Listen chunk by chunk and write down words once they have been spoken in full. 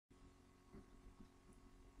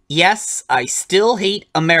Yes, I still hate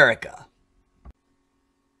America.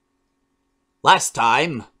 Last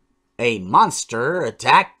time, a monster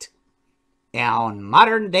attacked on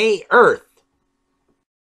modern-day Earth.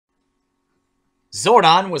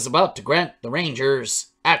 Zordon was about to grant the Rangers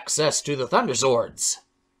access to the Thunderzords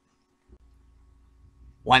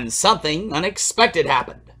when something unexpected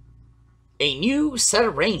happened. A new set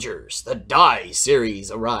of Rangers, the Die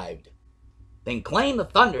series, arrived, then claimed the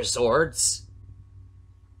Thunderzords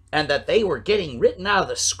and that they were getting written out of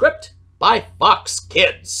the script by Fox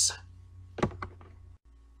Kids.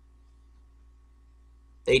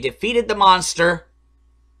 They defeated the monster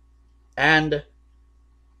and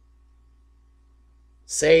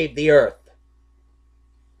saved the Earth.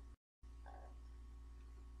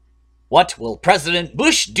 What will President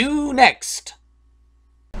Bush do next?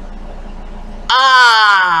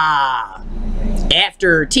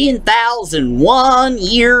 After 10,001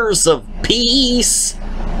 years of peace,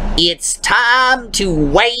 it's time to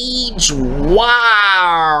wage war.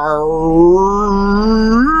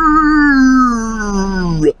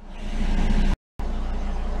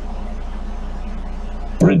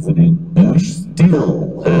 President Bush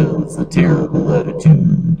still has a terrible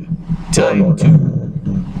attitude. Time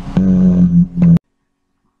to...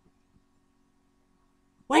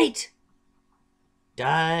 Wait!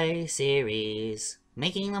 Die series.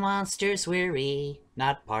 Making the monsters weary.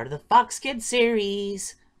 Not part of the Fox Kids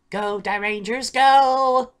series. Go, Die Rangers,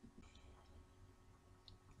 go!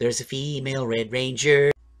 There's a female Red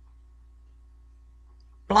Ranger.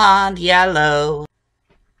 Blonde, yellow.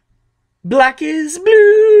 Black is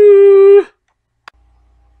blue.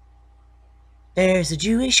 There's a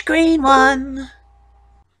Jewish green one.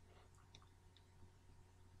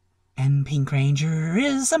 And Pink Ranger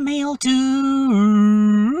is a male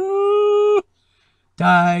too.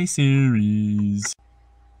 Die series.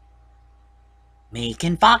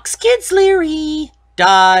 Making Fox Kids leery.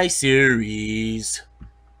 Die series.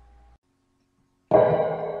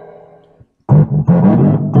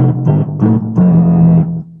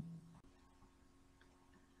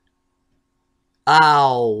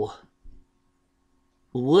 Ow.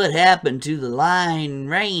 What happened to the Line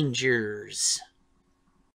Rangers?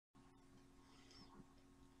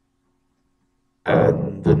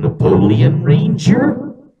 And the Napoleon Ranger?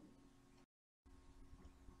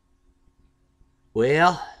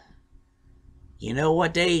 Well, you know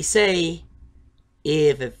what they say.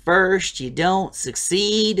 If at first you don't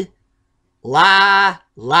succeed, lie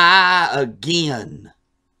again.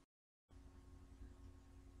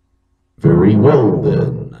 Very well,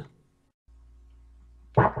 then.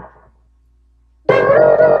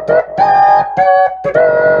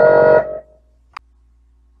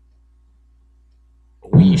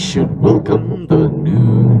 We should welcome the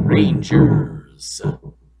new Rangers.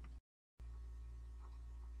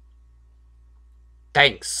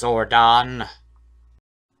 Thanks, Zordon.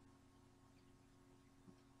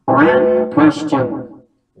 One question.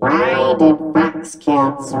 Why did Fox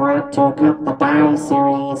Kids want to cut the Die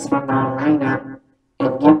series from the lineup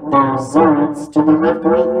and give their Zords to the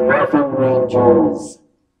left-wing Morphin Rangers?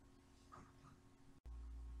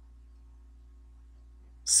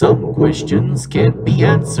 Some questions can't be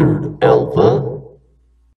answered, Alpha.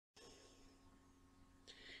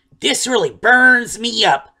 This really burns me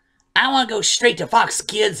up. I want to go straight to Fox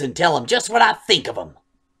Kids and tell them just what I think of them.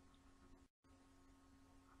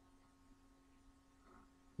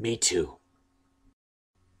 Me too.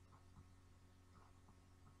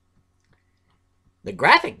 The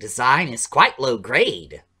graphic design is quite low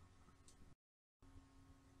grade.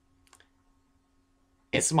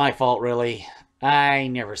 It's my fault, really. I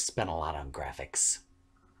never spent a lot on graphics.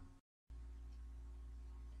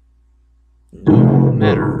 No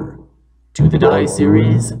matter. To the Die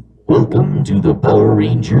series, welcome to the Power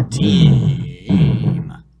Ranger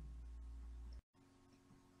team.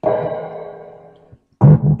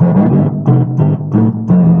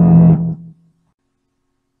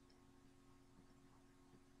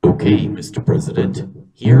 Okay, Mr. President,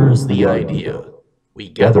 here's the idea. We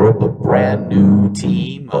gather up a brand new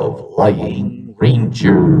team of lying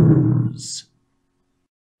Rangers.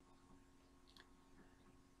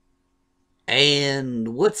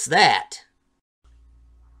 And what's that?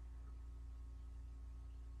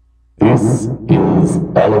 This is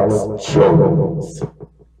Alex Jones,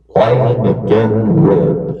 lying again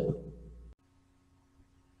red.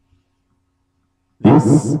 This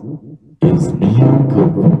is Neil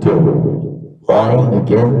Cavuto, lying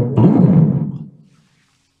again blue.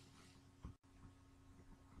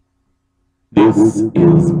 This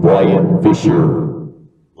is Brian Fisher,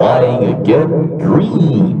 lying again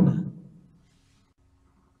green.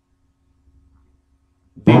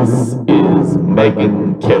 This is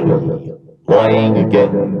Megan Kelly, lying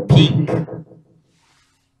again pink.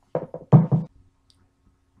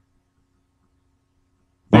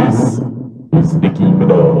 This is Nicki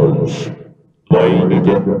Minaj, lying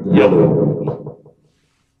again yellow.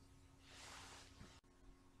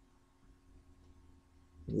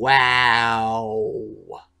 Wow.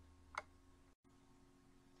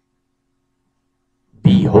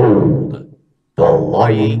 Behold, the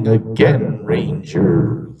lying again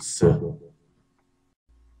Rangers.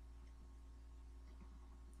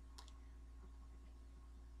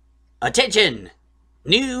 Attention!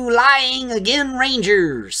 New lying again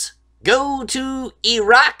Rangers! Go to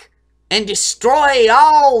Iraq and destroy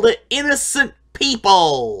all the innocent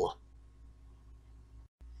people!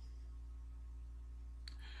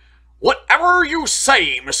 Whatever you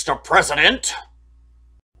say, Mr. President!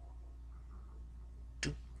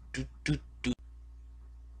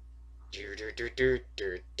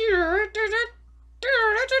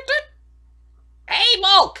 Hey,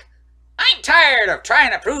 Bulk! I'm tired of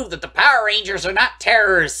trying to prove that the Power Rangers are not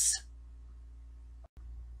terrorists.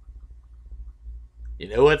 You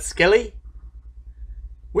know what, Skelly?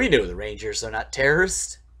 We know the Rangers are not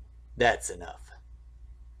terrorists. That's enough.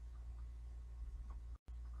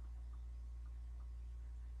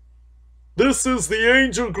 This is the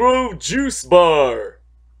Angel Grove Juice Bar.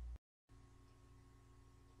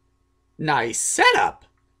 Nice setup.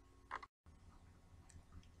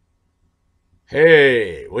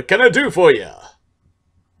 Hey, what can I do for you?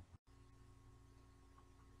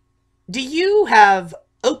 Do you have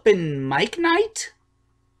open mic night?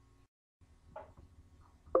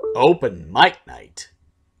 Open mic night?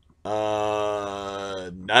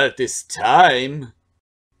 Not at this time.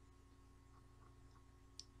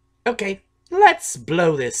 Okay, let's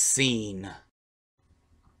blow this scene.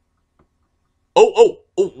 Oh,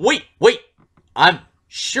 wait. I'm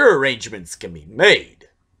sure arrangements can be made.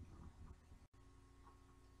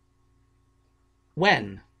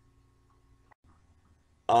 When?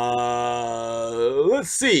 Let's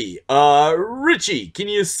see. Richie, can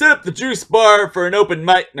you set up the juice bar for an open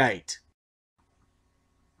mic night?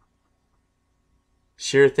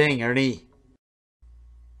 Sure thing, Ernie.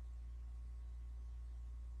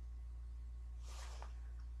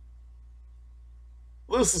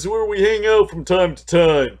 This is where we hang out from time to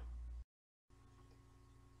time.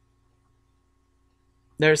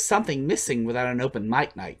 There's something missing without an open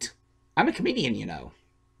mic night. I'm a comedian, you know.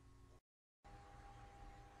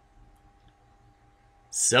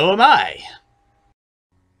 So am I.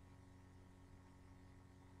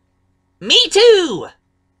 Me too!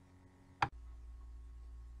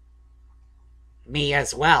 Me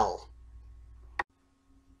as well.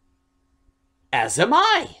 As am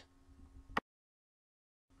I.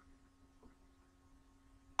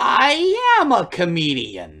 I am a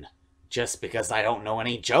comedian. Just because I don't know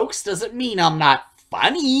any jokes doesn't mean I'm not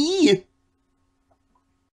funny.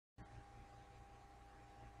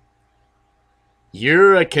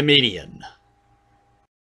 You're a comedian.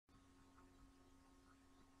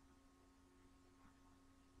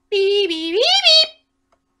 Beep, beep, beep, beep.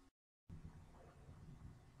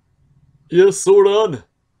 Yes, sort on.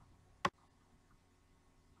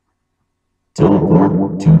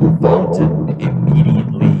 Teleport to the fountain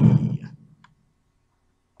immediately.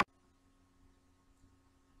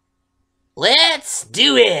 Let's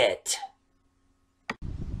do it!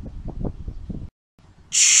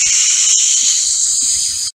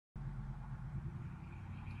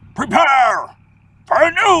 Prepare for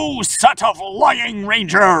a new set of lying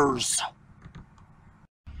rangers!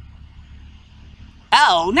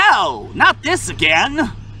 Oh no, not this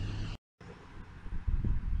again!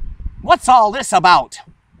 What's all this about?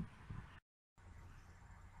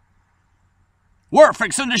 We're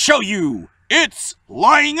fixing to show you! It's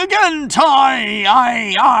lying again time!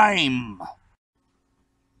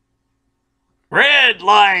 Red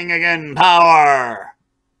lying again power!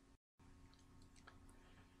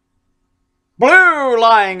 Blue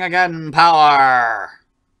lying again power!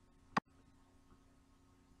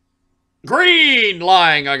 Green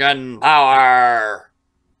lying again power!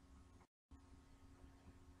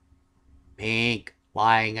 Pink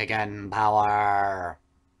lying again power!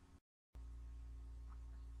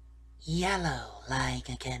 Yellow lying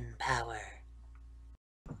again power.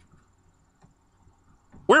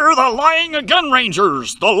 We're the lying again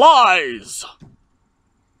rangers, the lies!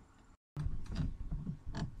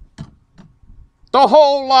 The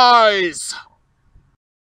whole lies!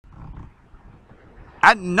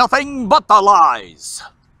 And nothing but the lies!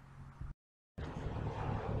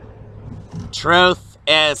 Truth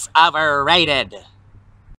is overrated.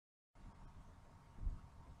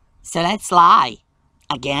 So let's lie.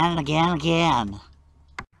 Again and again and again.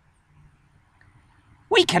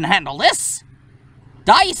 We can handle this!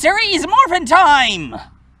 Die Series Morphin Time!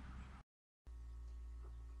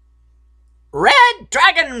 Red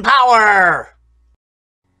Dragon Power!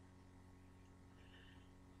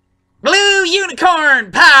 Blue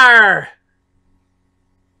Unicorn Power!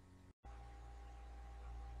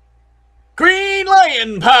 Green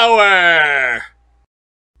Lion Power!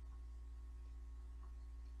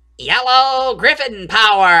 Yellow Griffin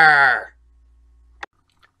Power!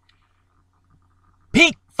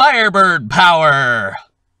 Pink Firebird Power!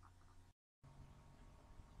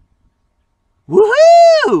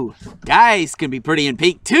 Woohoo! Dice can be pretty in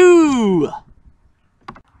pink too!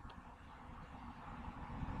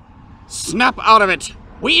 Snap out of it!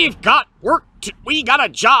 We got a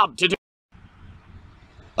job to do!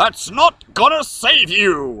 That's not gonna save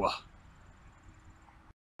you!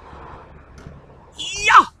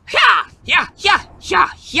 Yeah! Yeah! Yeah! Yeah! Yeah!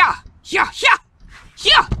 Yeah! Yeah! Yeah!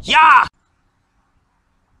 Yeah! Yeah!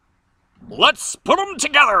 Let's put them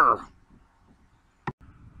together!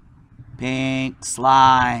 Pink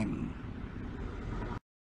slime.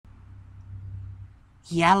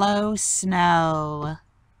 Yellow snow.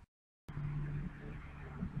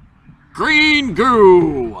 Green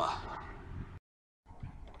goo!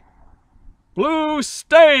 Blue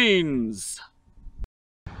stains!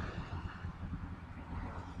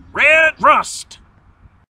 Red rust!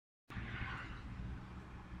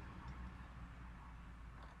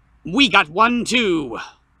 We got one too!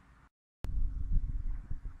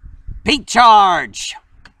 Pink charge.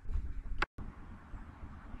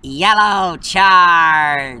 Yellow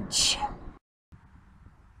charge.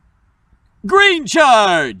 Green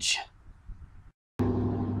charge!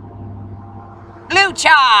 Blue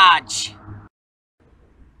charge.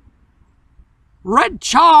 Red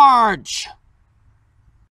charge!